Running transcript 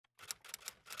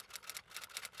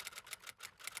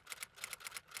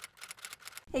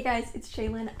Hey guys, it's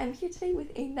Shaylin. I'm here today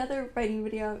with another writing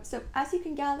video. So as you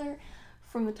can gather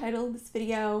from the title of this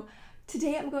video,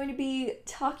 today I'm going to be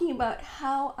talking about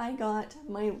how I got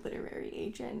my literary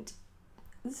agent.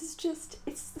 Let's just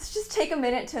take a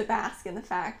minute to bask in the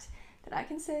fact that I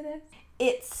can say this.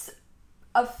 It's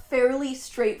a fairly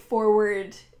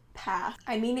straightforward path.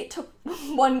 I mean, it took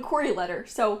one query letter,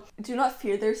 so do not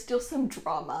fear, there's still some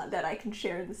drama that I can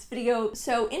share in this video.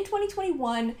 So in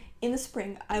 2021, in the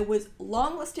spring, I was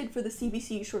longlisted for the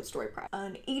CBC Short Story Prize.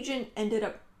 An agent ended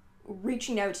up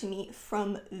reaching out to me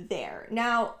from there.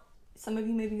 Now, some of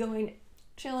you may be going,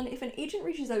 Shaylin, if an agent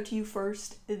reaches out to you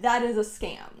first, that is a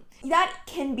scam. That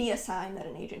can be a sign that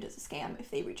an agent is a scam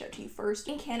if they reach out to you first.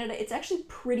 In Canada, it's actually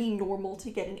pretty normal to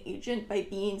get an agent by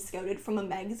being scouted from a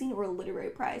magazine or a literary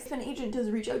prize. If an agent does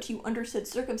reach out to you under said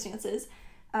circumstances,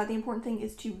 the important thing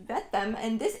is to vet them.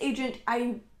 And this agent,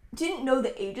 I didn't know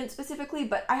the agent specifically,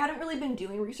 but I hadn't really been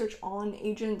doing research on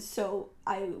agents, so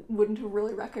I wouldn't have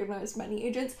really recognized many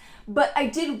agents, but I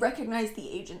did recognize the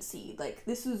agency. Like,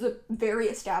 this was a very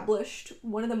established,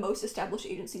 one of the most established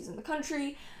agencies in the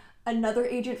country. Another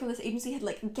agent from this agency had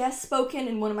like guest spoken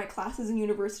in one of my classes in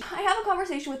university. I have a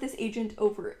conversation with this agent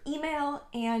over email,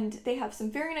 and they have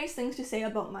some very nice things to say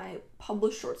about my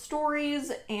published short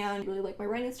stories and really like my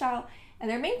writing style. And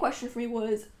their main question for me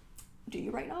was, do you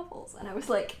write novels? And I was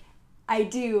like, I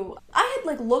do. I had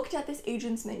like looked at this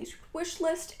agent's manuscript wish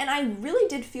list, and I really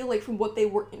did feel like from what they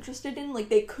were interested in, like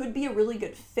they could be a really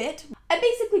good fit. I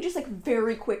basically just like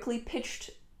very quickly pitched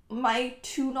my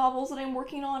 2 novels that I'm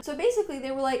working on. So basically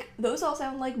they were like, those all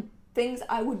sound like things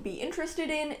I would be interested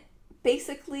in.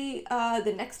 Basically,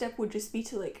 the next step would just be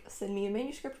to like send me a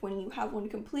manuscript when you have one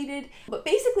completed. But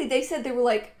basically they said, they were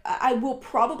like, I will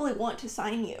probably want to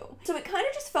sign you. So it kind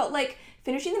of just felt like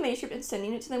finishing the manuscript and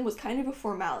sending it to them was kind of a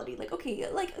formality. Like, okay,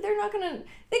 like they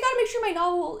gotta make sure my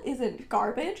novel isn't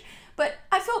garbage. But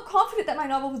I felt confident that my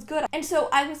novel was good. And so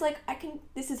I was like,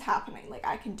 this is happening, like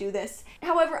I can do this.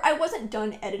 However, I wasn't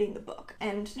done editing the book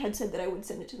and had said that I would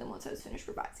send it to them once I was finished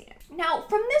revising it. Now,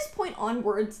 from this point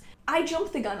onwards, I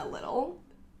jumped the gun a little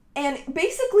and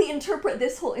basically interpret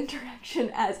this whole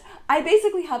interaction as I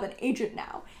basically have an agent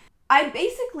now. I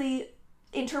basically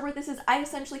interpret this as I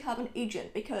essentially have an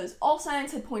agent because all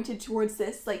signs had pointed towards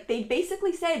this. Like, they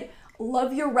basically said,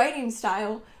 love your writing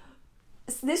style.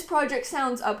 This project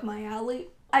sounds up my alley.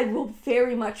 I will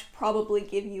very much probably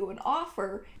give you an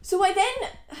offer. So I then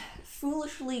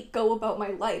foolishly go about my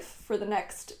life for the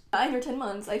next 9 or 10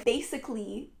 months. I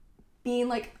basically being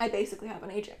like, I basically have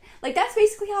an agent. Like, that's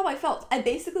basically how I felt. I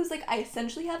basically was like, I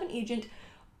essentially have an agent.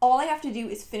 All I have to do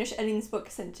is finish editing this book,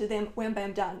 send it to them, wham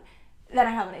bam, done. Then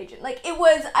I have an agent. Like, it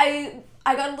was, I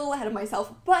got a little ahead of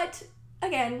myself, but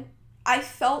again, I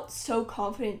felt so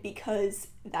confident because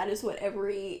that is what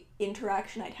every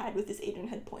interaction I'd had with this agent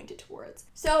had pointed towards.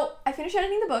 So I finished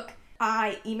editing the book.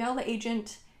 I emailed the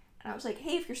agent and I was like,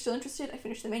 hey, if you're still interested, I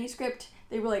finished the manuscript.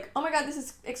 They were like, oh my god, this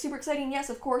is super exciting.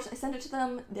 Yes, of course. I sent it to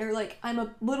them. They're like, I'm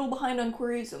a little behind on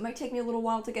queries, so it might take me a little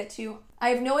while to get to. I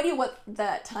have no idea what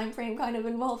that time frame kind of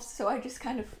involves, so I just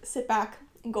kind of sit back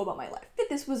and go about my life.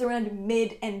 This was around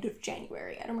mid-end of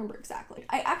January. I don't remember exactly.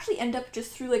 I actually end up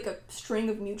just through like a string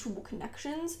of mutual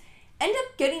connections, end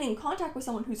up getting in contact with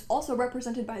someone who's also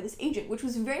represented by this agent, which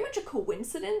was very much a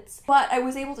coincidence, but I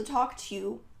was able to talk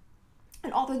to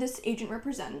an author this agent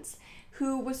represents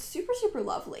who was super, super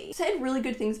lovely. Said really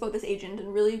good things about this agent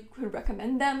and really could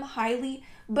recommend them highly,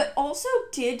 but also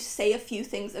did say a few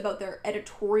things about their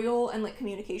editorial and like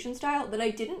communication style that I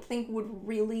didn't think would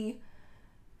really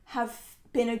have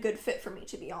been a good fit for me,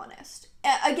 to be honest.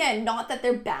 Again, not that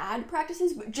they're bad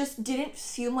practices, but just didn't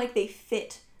seem like they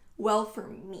fit well for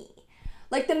me.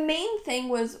 Like, the main thing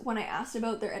was when I asked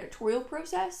about their editorial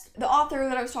process, the author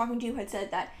that I was talking to had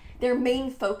said that their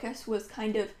main focus was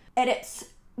kind of edits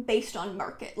based on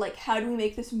market. Like, how do we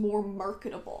make this more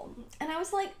marketable? And I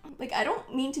was like, I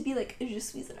don't mean to be like, je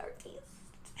suis an artiste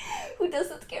who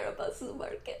doesn't care about the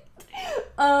market.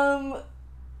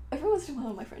 Every once in a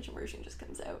while, my French immersion just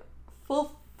comes out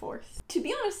full force. To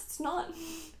be honest, it's not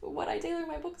what I tailor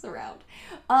my books around.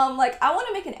 Like, I want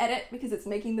to make an edit because it's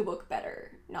making the book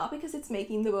better, not because it's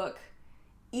making the book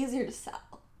easier to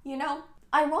sell, you know?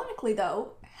 Ironically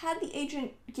though, had the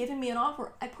agent given me an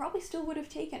offer, I probably still would have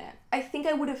taken it. I think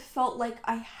I would have felt like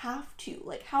I have to.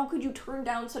 Like, how could you turn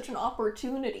down such an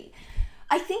opportunity?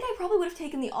 I think I probably would have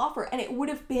taken the offer and it would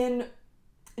have been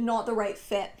not the right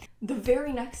fit. The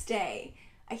very next day,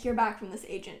 I hear back from this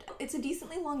agent. It's a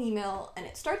decently long email, and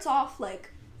it starts off like,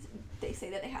 they say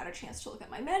that they had a chance to look at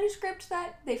my manuscript,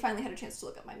 that they finally had a chance to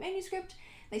look at my manuscript.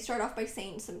 They start off by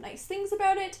saying some nice things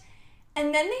about it,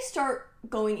 and then they start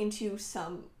going into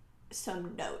some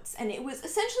some notes, and it was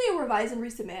essentially a revise and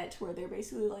resubmit where they're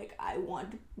basically like, I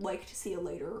would like to see a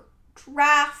later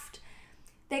draft.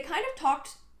 They kind of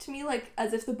talked to me like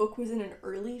as if the book was in an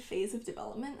early phase of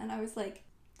development, and I was like,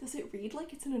 does it read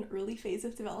like it's in an early phase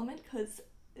of development? Because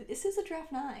this is a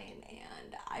draft 9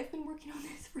 and I've been working on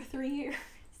this for 3 years.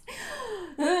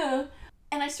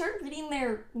 And I started reading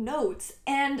their notes,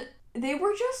 and they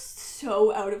were just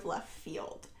so out of left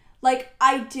field. Like,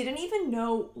 I didn't even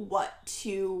know what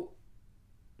to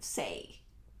say.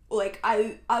 Like,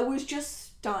 I was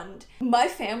just stunned. My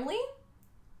family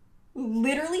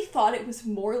literally thought it was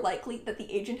more likely that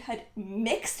the agent had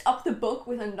mixed up the book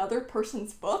with another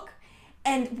person's book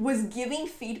and was giving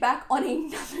feedback on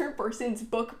another person's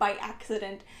book by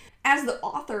accident. As the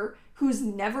author, who's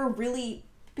never really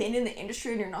been in the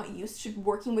industry and you're not used to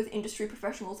working with industry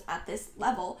professionals at this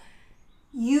level,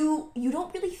 you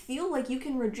don't really feel like you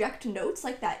can reject notes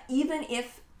like that, even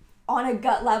if on a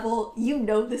gut level you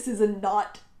know this is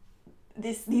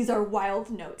these are wild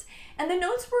notes. And the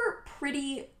notes were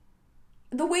pretty,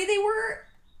 the way they were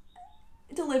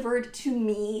delivered to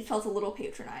me felt a little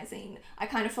patronizing. I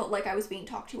kind of felt like I was being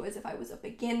talked to as if I was a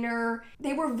beginner.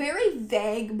 They were very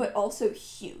vague but also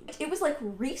huge. It was like,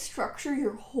 restructure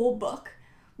your whole book,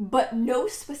 but no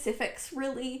specifics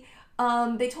really.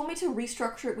 They told me to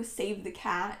restructure it with Save the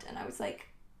Cat, and I was like,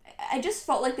 I just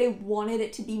felt like they wanted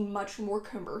it to be much more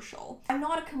commercial. I'm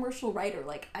not a commercial writer.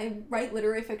 Like, I write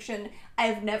literary fiction. I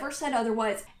have never said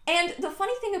otherwise. And the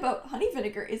funny thing about Honey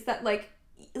Vinegar is that like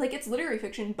it's literary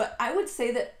fiction, but I would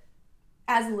say that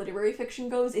as literary fiction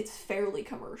goes, it's fairly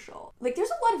commercial. Like,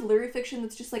 there's a lot of literary fiction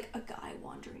that's just like a guy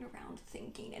wandering around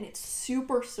thinking, and it's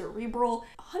super cerebral.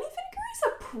 Honey Vinegar is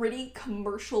a pretty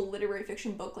commercial literary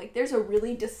fiction book. Like, there's a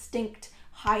really distinct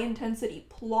high intensity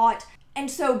plot, and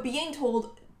so being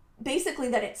told basically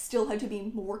that it still had to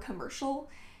be more commercial,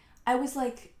 I was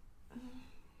like,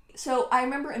 so I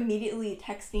remember immediately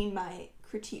texting my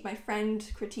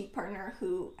critique partner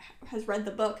who has read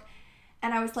the book,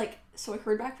 and I was like, so I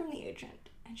heard back from the agent,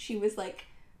 and she was like,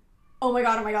 oh my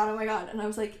god, and I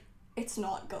was like, it's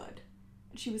not good.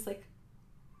 And she was like,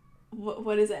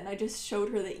 what is it? And I just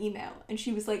showed her the email, and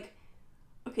she was like,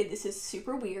 okay, this is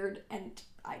super weird, and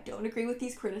I don't agree with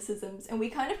these criticisms. And we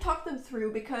kind of talked them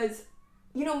through, because,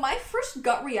 you know, my first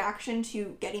gut reaction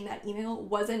to getting that email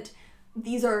wasn't,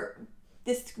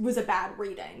 this was a bad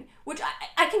reading, which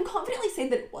I can confidently say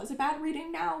that it was a bad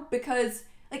reading now, because,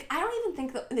 like, I don't even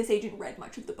think that this agent read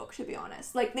much of the book, to be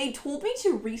honest. Like, they told me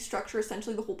to restructure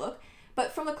essentially the whole book,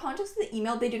 but from the context of the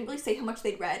email, they didn't really say how much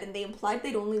they'd read, and they implied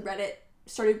they'd only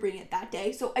started reading it that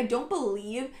day, so I don't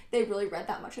believe they really read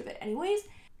that much of it anyways.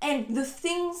 And the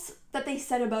things that they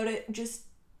said about it just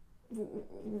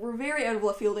were very out of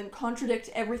left field and contradict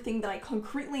everything that I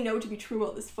concretely know to be true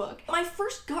about this book. My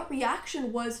first gut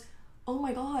reaction was, oh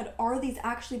my god, are these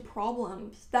actually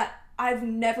problems that I've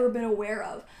never been aware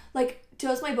of? Like,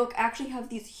 does my book actually have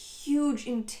these huge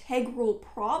integral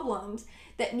problems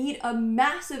that need a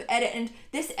massive edit? And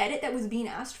this edit that was being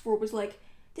asked for was like,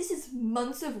 this is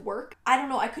months of work. I don't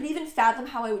know, I couldn't even fathom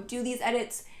how I would do these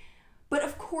edits. But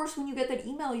of course, when you get that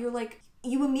email, you're like,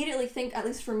 you immediately think, at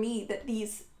least for me, that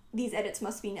these edits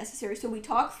must be necessary. So we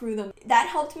talked through them. That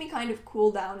helped me kind of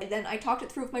cool down. And then I talked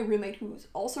it through with my roommate, who's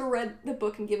also read the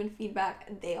book and given feedback,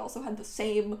 and they also had the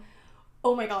same,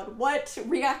 oh my god, what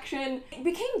reaction. It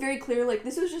became very clear, like,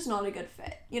 this was just not a good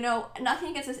fit. You know,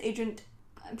 nothing against this agent.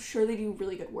 I'm sure they do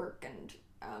really good work, and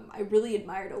I really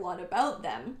admired a lot about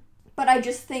them. But I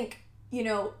just think, you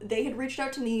know, they had reached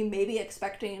out to me maybe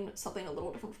expecting something a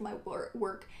little different from my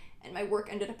work, and my work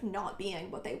ended up not being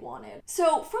what they wanted.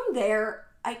 So from there,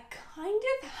 I kind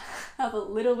of have a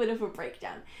little bit of a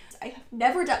breakdown. I have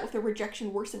never dealt with a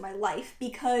rejection worse in my life,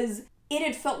 because it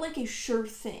had felt like a sure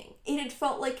thing. It had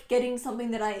felt like getting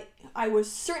something that I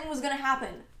was certain was going to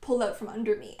happen pulled out from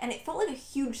under me. And it felt like a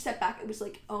huge setback. It was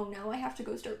like, oh no, I have to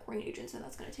go start courting agents, and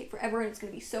that's going to take forever, and it's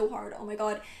going to be so hard. Oh my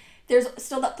god. There's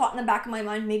still that thought in the back of my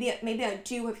mind, maybe I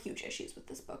do have huge issues with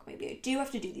this book. Maybe I do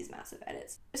have to do these massive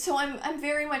edits. So I'm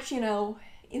very much, you know,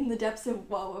 in the depths of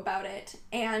woe about it.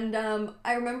 And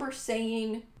I remember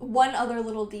saying one other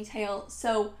little detail.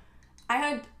 So I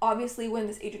had, obviously, when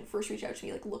this agent first reached out to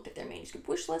me, like, looked at their manuscript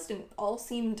wish list, and all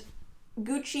seemed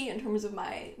Gucci in terms of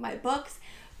my books.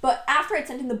 But after I'd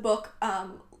sent in the book, I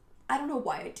don't know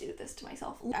why I did this to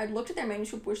myself. I looked at their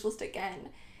manuscript wish list again,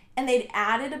 and they'd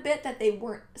added a bit that they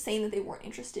weren't saying that they weren't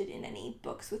interested in any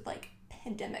books with, like,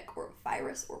 pandemic or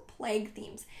virus or plague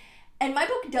themes. And my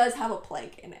book does have a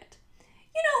plague in it.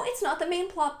 You know, it's not the main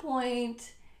plot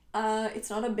point. It's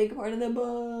not a big part of the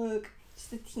book.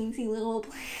 Just a teensy little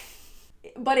plague.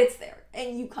 but it's there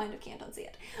and you kind of can't unsee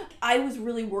it. I was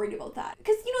really worried about that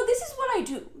because, you know, this is what I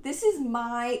do. This is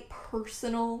my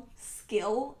personal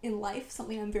skill in life,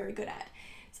 something I'm very good at.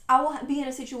 I will be in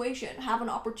a situation, have an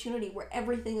opportunity where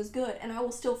everything is good, and I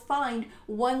will still find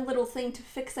one little thing to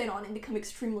fixate on and become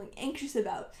extremely anxious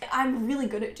about. I'm really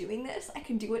good at doing this. I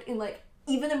can do it in like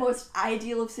even the most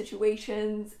ideal of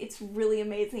situations. It's really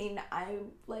amazing.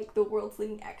 I'm like the world's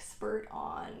leading expert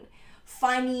on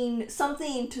finding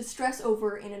something to stress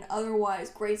over in an otherwise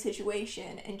great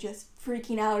situation and just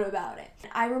freaking out about it.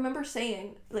 I remember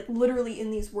saying, like literally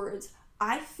in these words,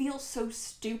 I feel so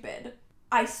stupid.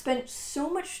 I spent so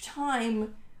much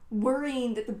time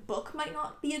worrying that the book might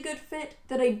not be a good fit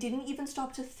that I didn't even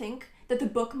stop to think that the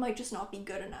book might just not be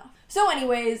good enough. So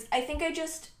anyways, I think I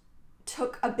just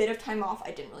took a bit of time off.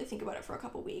 I didn't really think about it for a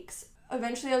couple weeks.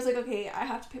 Eventually I was like, okay, I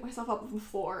have to pick myself up off the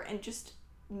floor and just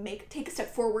take a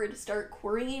step forward, start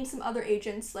querying some other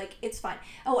agents. Like, it's fine.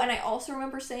 Oh, and I also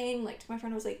remember saying, like, to my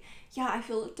friend, I was like, yeah, I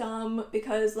feel dumb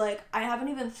because, like, I haven't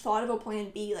even thought of a plan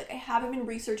B. Like, I haven't been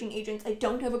researching agents. I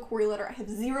don't have a query letter. I have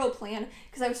zero plan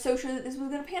because I was so sure that this was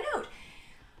going to pan out.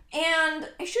 And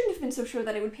I shouldn't have been so sure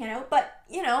that it would pan out, but,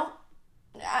 you know,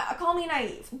 call me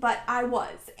naive, but I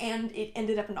was, and it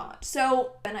ended up not.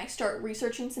 So then I start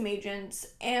researching some agents,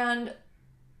 and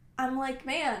I'm like,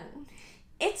 man,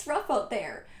 it's rough out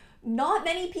there. Not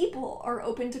many people are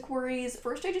open to queries.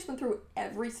 First, I just went through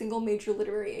every single major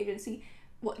literary agency,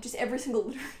 well, just every single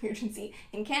literary agency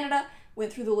in Canada,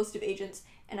 went through the list of agents,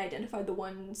 and identified the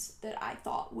ones that I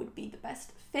thought would be the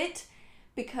best fit,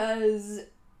 because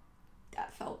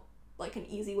that felt like an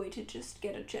easy way to just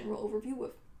get a general overview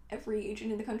of every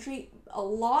agent in the country. A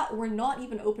lot were not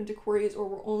even open to queries, or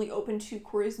were only open to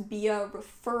queries via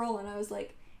referral, and I was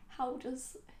like, how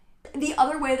does... The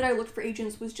other way that I looked for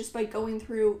agents was just by going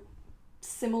through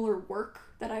similar work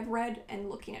that I've read and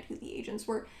looking at who the agents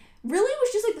were. Really, it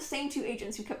was just like the same two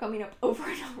agents who kept coming up over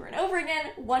and over and over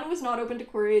again. One was not open to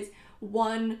queries.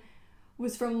 One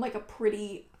was from like a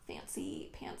pretty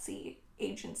fancy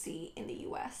agency in the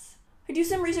US. I do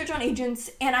some research on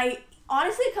agents, and I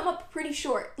honestly come up pretty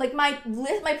short. Like my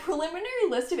preliminary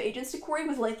list of agents to query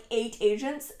was like 8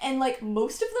 agents, and like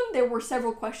most of them there were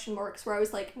several question marks where I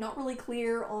was like not really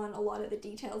clear on a lot of the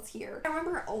details here. I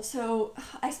remember also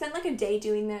I spent like a day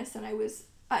doing this, and I was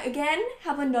again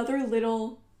have a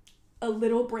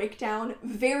little breakdown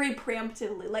very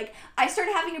preemptively. Like I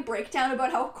started having a breakdown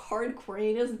about how hard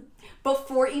querying is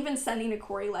before even sending a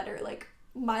query letter. Like,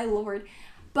 my lord.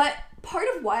 But part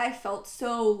of why I felt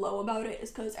so low about it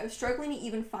is because I was struggling to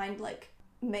even find like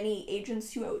many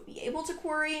agents who I would be able to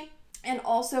query, and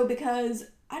also because,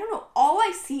 I don't know, all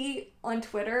I see on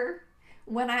Twitter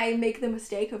when I make the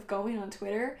mistake of going on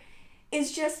Twitter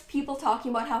is just people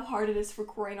talking about how hard it is for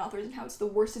querying authors and how it's the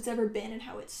worst it's ever been and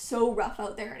how it's so rough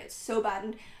out there and it's so bad.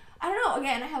 And I don't know,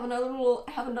 again, I have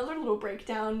another little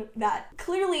breakdown that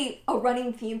clearly a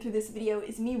running theme through this video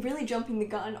is me really jumping the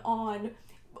gun on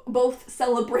both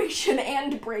celebration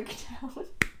and breakdown.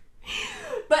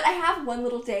 But I have one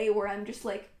little day where I'm just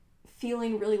like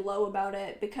feeling really low about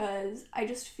it because I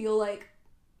just feel like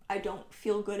I don't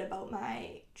feel good about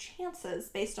my chances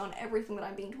based on everything that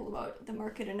I'm being told about the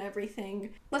market and everything.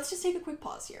 Let's just take a quick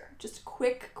pause here. Just a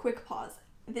quick pause.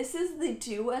 This is the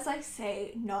do as I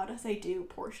say, not as I do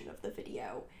portion of the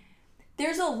video.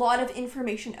 There's a lot of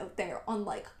information out there on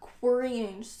like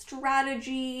querying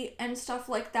strategy and stuff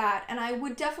like that, and I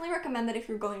would definitely recommend that if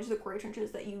you're going into the query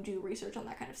trenches that you do research on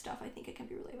that kind of stuff. I think it can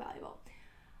be really valuable.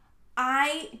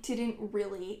 I didn't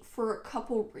really, for a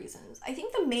couple reasons. I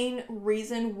think the main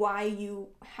reason why you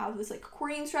have this like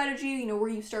querying strategy, you know, where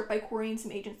you start by querying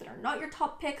some agents that are not your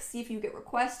top picks, see if you get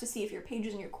requests to see if your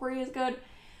pages and your query is good.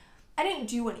 I didn't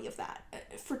do any of that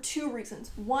for 2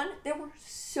 reasons. One, there were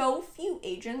so few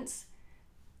agents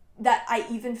that I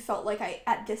even felt like I,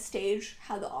 at this stage,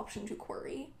 had the option to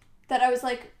query, that I was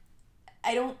like,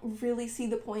 I don't really see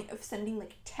the point of sending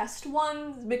like test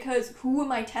ones, because who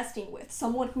am I testing with?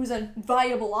 Someone who's a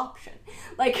viable option.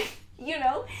 Like, you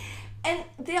know? And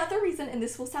the other reason, and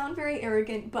this will sound very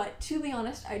arrogant, but to be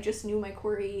honest, I just knew my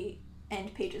query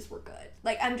and pages were good.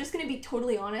 Like, I'm just gonna be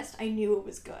totally honest, I knew it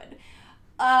was good.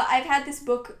 I've had this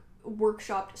book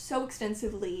workshopped so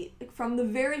extensively, like, from the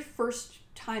very first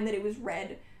time that it was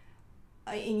read.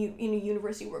 In a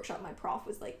university workshop, my prof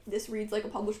was like, this reads like a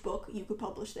published book, you could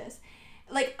publish this.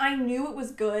 Like, I knew it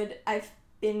was good. I've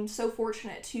been so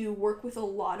fortunate to work with a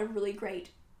lot of really great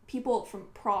people, from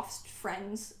profs,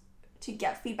 friends, to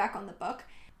get feedback on the book.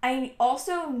 I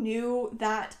also knew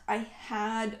that I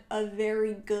had a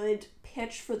very good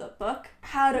pitch for the book,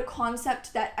 had a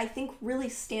concept that I think really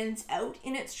stands out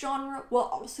in its genre while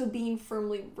also being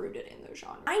firmly rooted in the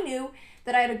genre. I knew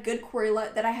that I had a good query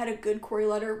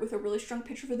letter with a really strong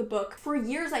picture for the book. For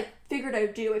years I figured I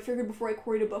would do. I figured before I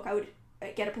queried a book I would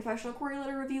get a professional query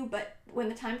letter review, but when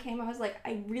the time came I was like,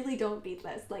 I really don't need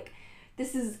this. Like,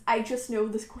 I just know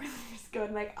this query letter is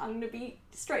good. Like, I'm gonna be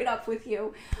straight up with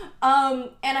you.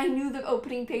 And I knew the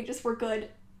opening pages were good.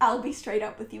 I'll be straight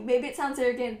up with you. Maybe it sounds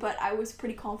arrogant, but I was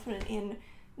pretty confident in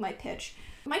my pitch.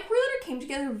 My query letter came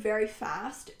together very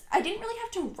fast. I didn't really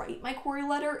have to write my query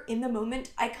letter in the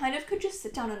moment. I kind of could just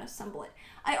sit down and assemble it.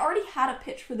 I already had a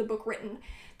pitch for the book written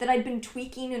that I'd been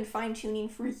tweaking and fine-tuning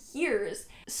for years,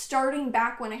 starting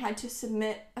back when I had to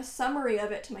submit a summary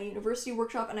of it to my university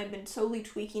workshop, and I've been slowly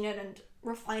tweaking it and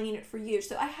refining it for years.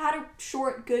 So I had a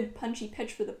short, good, punchy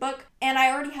pitch for the book, and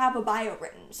I already have a bio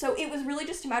written. So it was really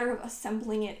just a matter of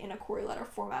assembling it in a query letter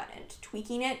format and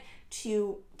tweaking it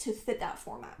to fit that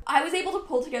format. I was able to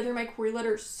pull together my query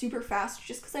letter super fast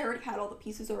just because I already had all the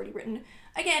pieces already written.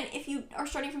 Again, if you are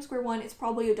starting from square one, it's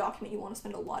probably a document you want to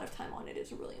spend a lot of time on. It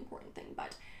is a really important thing,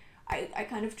 but I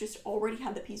kind of just already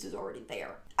had the pieces already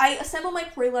there. I assembled my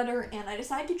query letter and I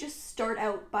decided to just start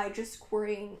out by just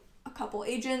querying a couple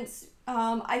agents.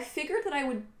 I figured that I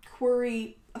would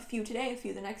query a few today, a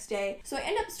few the next day. So I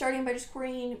ended up starting by just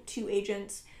querying 2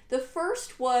 agents. The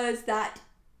first was that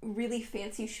really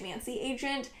fancy schmancy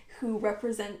agent who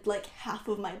represent like half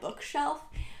of my bookshelf.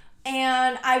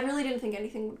 And I really didn't think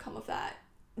anything would come of that.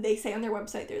 They say on their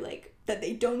website, they're like, that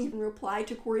they don't even reply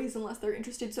to queries unless they're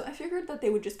interested. So I figured that they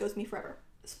would just ghost me forever.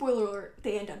 Spoiler alert,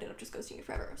 they ended up just ghosting me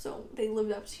forever. So they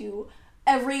lived up to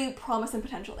every promise and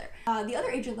potential there. The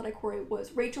other agent that I queried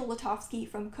was Rachel Latovsky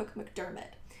from Cook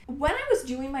McDermott. When I was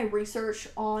doing my research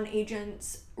on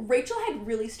agents, Rachel had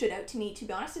really stood out to me, to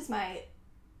be honest, as my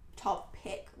top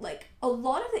pick. Like, a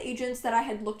lot of the agents that I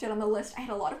had looked at on the list, I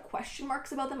had a lot of question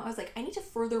marks about them. I was like, I need to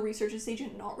further research this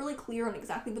agent, not really clear on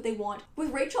exactly what they want. With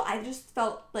Rachel, I just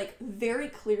felt like very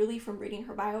clearly from reading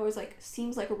her bio, I was like,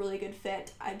 seems like a really good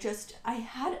fit. I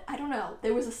don't know,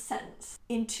 there was a sense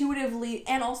intuitively,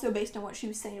 and also based on what she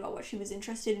was saying about what she was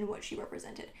interested in, what she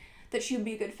represented, that she would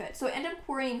be a good fit. So I ended up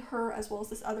querying her as well as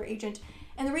this other agent.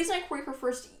 And the reason I queried her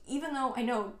first, even though I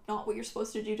know not what you're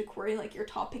supposed to do to query like your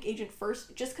top pick agent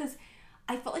first, just because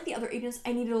I felt like the other agents,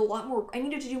 I needed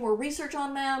to do more research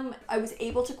on them. I was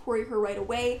able to query her right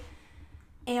away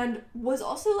and was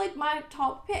also like my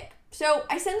top pick. So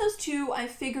I send those 2. I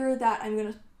figure that I'm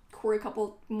gonna query a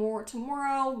couple more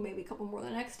tomorrow, maybe a couple more the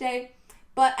next day.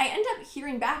 But I end up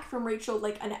hearing back from Rachel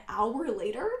like an hour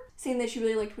later saying that she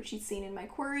really liked what she'd seen in my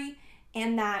query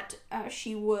and that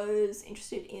she was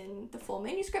interested in the full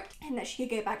manuscript and that she could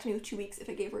get back to me with 2 weeks if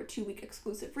I gave her a 2-week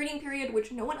exclusive reading period,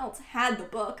 which no one else had the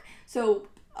book. So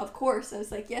of course I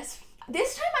was like, yes.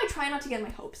 This time I try not to get my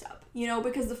hopes up, you know,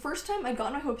 because the first time I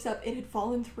got my hopes up, it had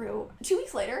fallen through. 2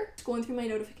 weeks later, going through my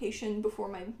notification before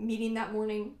my meeting that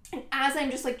morning, and as I'm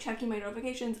just like checking my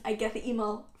notifications, I get the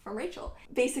email from Rachel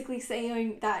basically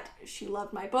saying that she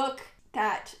loved my book,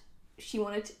 that she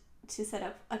wanted to set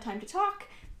up a time to talk,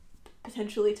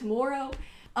 potentially tomorrow.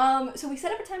 So we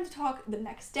set up a time to talk the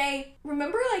next day.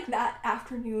 Remember like that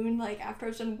afternoon, like after I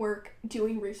was done work,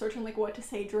 doing research on like what to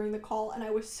say during the call, and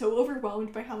I was so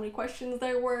overwhelmed by how many questions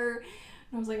there were.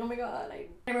 And I was like, oh my god. I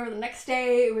remember the next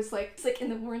day, it was like 6 in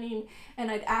the morning,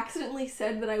 and I'd accidentally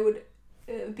said that I would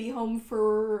be home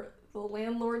for the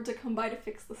landlord to come by to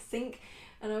fix the sink.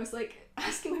 And I was like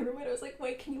asking my roommate, I was like,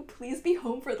 wait, can you please be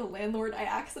home for the landlord? I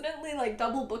accidentally like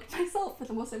double booked myself for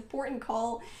the most important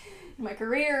call in my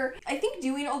career. I think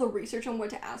doing all the research on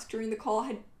what to ask during the call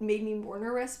had made me more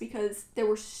nervous because there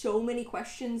were so many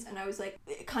questions and I was like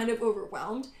kind of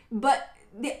overwhelmed. But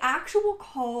the actual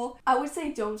call, I would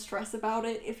say don't stress about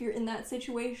it if you're in that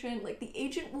situation. Like, the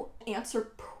agent will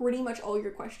answer pretty much all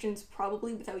your questions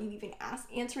probably without you even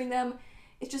answering them.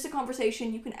 It's just a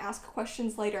conversation. You can ask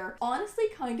questions later. Honestly,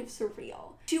 kind of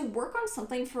surreal. To work on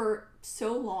something for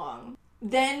so long,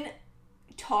 then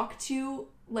talk to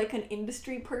like an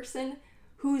industry person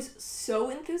who's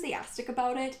so enthusiastic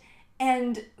about it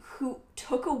and who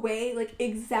took away like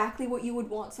exactly what you would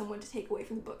want someone to take away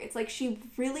from the book. It's like she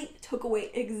really took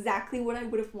away exactly what I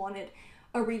would have wanted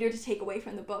a reader to take away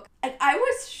from the book. And I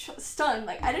was stunned.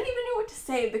 Like, I didn't even know what to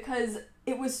say because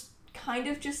it was kind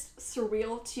of just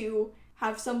surreal to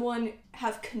have someone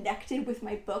have connected with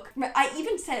my book. I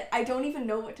even said, I don't even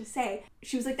know what to say.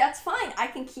 She was like, that's fine, I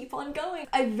can keep on going.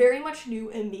 I very much knew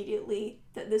immediately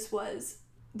that this was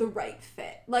the right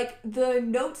fit. Like, the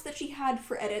notes that she had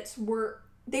for edits were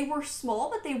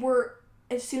small, but they were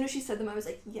as soon as she said them, I was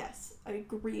like, yes, I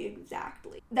agree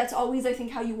exactly. That's always, I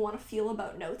think, how you want to feel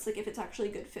about notes. Like, if it's actually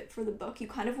a good fit for the book, you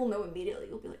kind of will know immediately.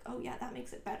 You'll be like, oh yeah, that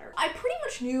makes it better. I pretty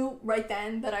much knew right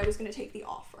then that I was going to take the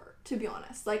offer, to be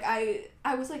honest. Like,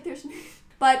 I was like, there's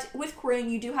but with querying,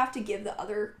 you do have to give the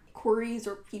other queries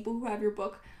or people who have your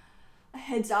book a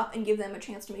heads up and give them a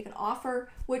chance to make an offer,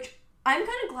 which I'm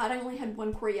kind of glad I only had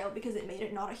one query out because it made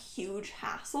it not a huge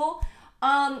hassle.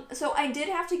 So I did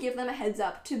have to give them a heads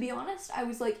up. To be honest, I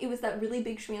was like, it was that really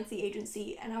big schmancy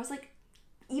agency, and I was like,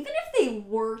 even if they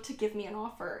were to give me an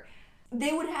offer,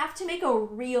 they would have to make a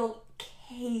real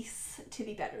case to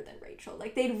be better than Rachel.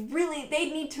 Like, they'd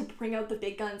need to bring out the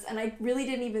big guns, and I really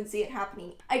didn't even see it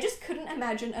happening. I just couldn't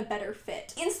imagine a better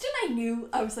fit. Instant I knew,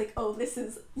 I was like, oh, this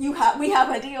is, we have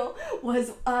a deal,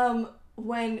 was,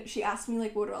 when she asked me,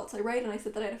 like, what else I write, and I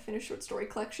said that I had a finished short story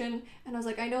collection, and I was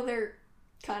like, I know they're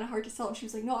kind of hard to sell, and she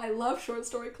was like, no, I love short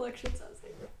story collections. I was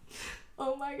like,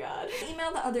 oh my god.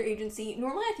 Email the other agency.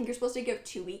 Normally I think you're supposed to give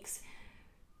 2 weeks,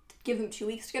 give them 2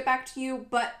 weeks to get back to you,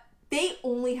 but they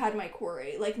only had my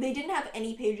query. Like, they didn't have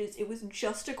any pages, it was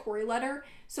just a query letter,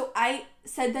 so I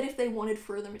said that if they wanted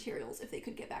further materials, if they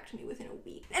could get back to me within a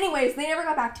week. Anyways, they never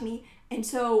got back to me, and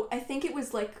so I think it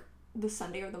was like the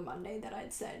Sunday or the Monday that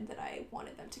I'd said that I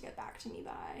wanted them to get back to me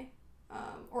by.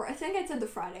 Or I think I said the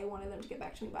Friday I wanted them to get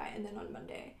back to me by, and then on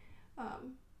Monday,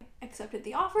 accepted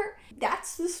the offer.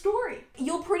 That's the story.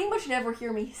 You'll pretty much never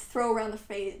hear me throw around the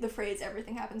phrase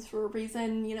everything happens for a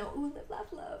reason, you know, ooh, live,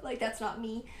 laugh, love. Like, that's not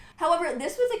me. However,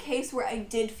 this was a case where I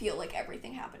did feel like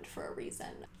everything happened for a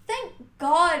reason. Thank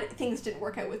God things didn't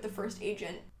work out with the first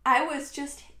agent. I was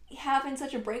just having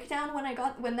such a breakdown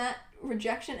when that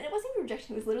rejection, and it wasn't even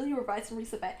rejection, it was literally revised and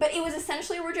resubmit, but it was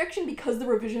essentially a rejection because the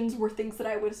revisions were things that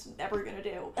I was never gonna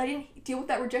do. I didn't deal with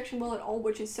that rejection well at all,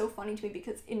 which is so funny to me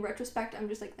because in retrospect I'm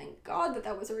just like, thank God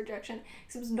that was a rejection,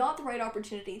 because it was not the right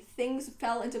opportunity. Things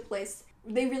fell into place.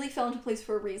 They really fell into place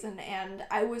for a reason, and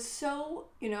I was so,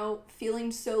 you know,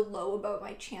 feeling so low about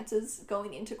my chances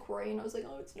going into query, and I was like,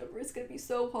 oh, it's gonna be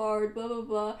so hard, blah blah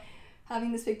blah,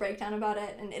 having this big breakdown about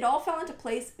it, and it all fell into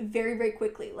place very, very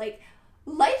quickly. Like,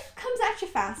 life comes at you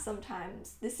fast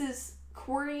sometimes.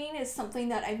 Querying is something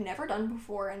that I've never done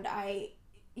before, and I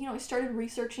started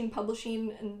researching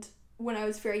publishing and when I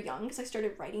was very young, because I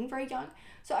started writing very young.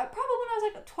 So when I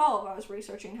was like 12, I was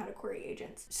researching how to query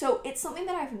agents. So it's something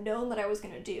that I've known that I was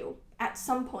going to do at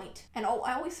some point, and I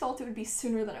always felt it would be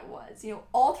sooner than it was. You know,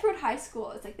 all throughout high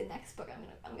school, it's like the next book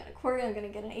I'm gonna query, I'm gonna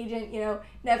get an agent. You know,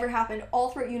 never happened.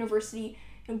 All throughout university,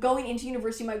 going into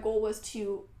university, my goal was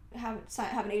to have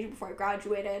an agent before I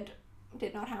graduated.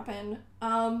 Did not happen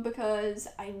because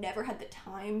I never had the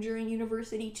time during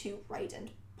university to write and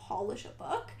polish a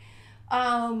book.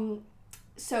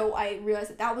 So I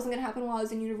realized that wasn't going to happen while I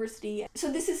was in university.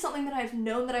 So this is something that I've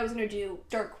known that I was going to do,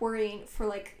 start querying for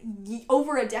like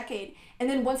over a decade. And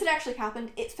then once it actually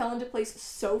happened, it fell into place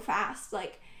so fast.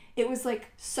 Like, it was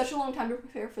like such a long time to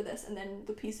prepare for this, and then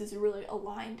the pieces really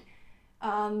aligned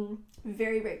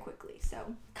very, very quickly.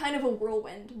 So kind of a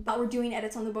whirlwind, but we're doing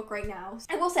edits on the book right now.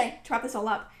 I will say, to wrap this all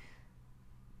up,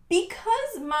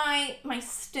 because my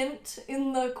stint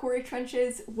in the query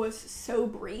trenches was so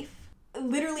brief,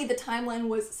 literally the timeline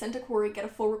was send a query, get a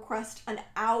full request an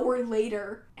hour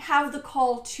later, have the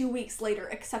call 2 weeks later,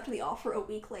 accept the offer a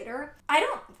week later. I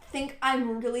don't think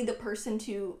I'm really the person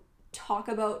to talk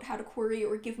about how to query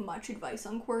or give much advice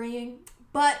on querying,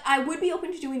 but I would be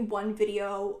open to doing one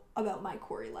video about my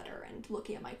query letter and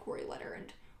looking at my query letter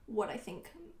and what I think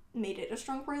made it a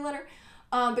strong query letter,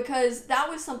 because that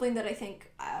was something that I think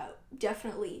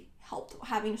definitely helped.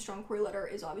 Having a strong query letter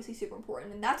is obviously super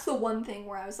important, and that's the one thing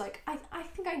where I was like, I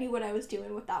think I knew what I was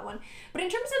doing with that one. But in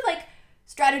terms of like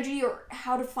strategy or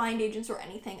how to find agents or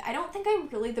anything, I don't think I'm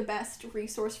really the best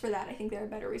resource for that. I think there are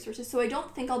better resources, so I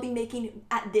don't think I'll be making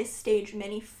at this stage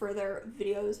many further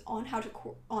videos on how to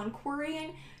on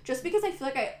querying, just because I feel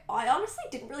like I honestly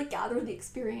didn't really gather the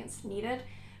experience needed,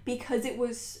 because it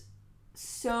was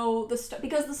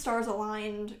because the stars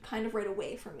aligned kind of right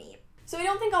away for me. So I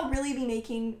don't think I'll really be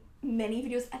making many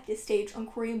videos at this stage on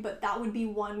querying, but that would be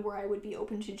one where I would be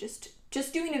open to just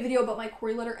doing a video about my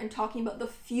query letter and talking about the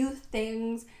few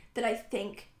things that I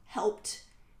think helped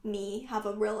me have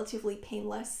a relatively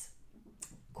painless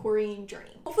querying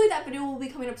journey. Hopefully that video will be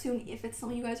coming up soon if it's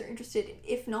something you guys are interested in.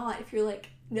 If not, if you're like,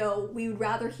 no, we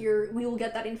will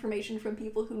get that information from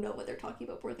people who know what they're talking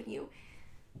about more than you.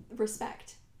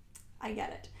 Respect. I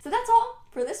get it. So that's all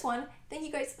for this one. Thank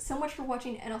you guys so much for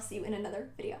watching, and I'll see you in another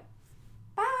video.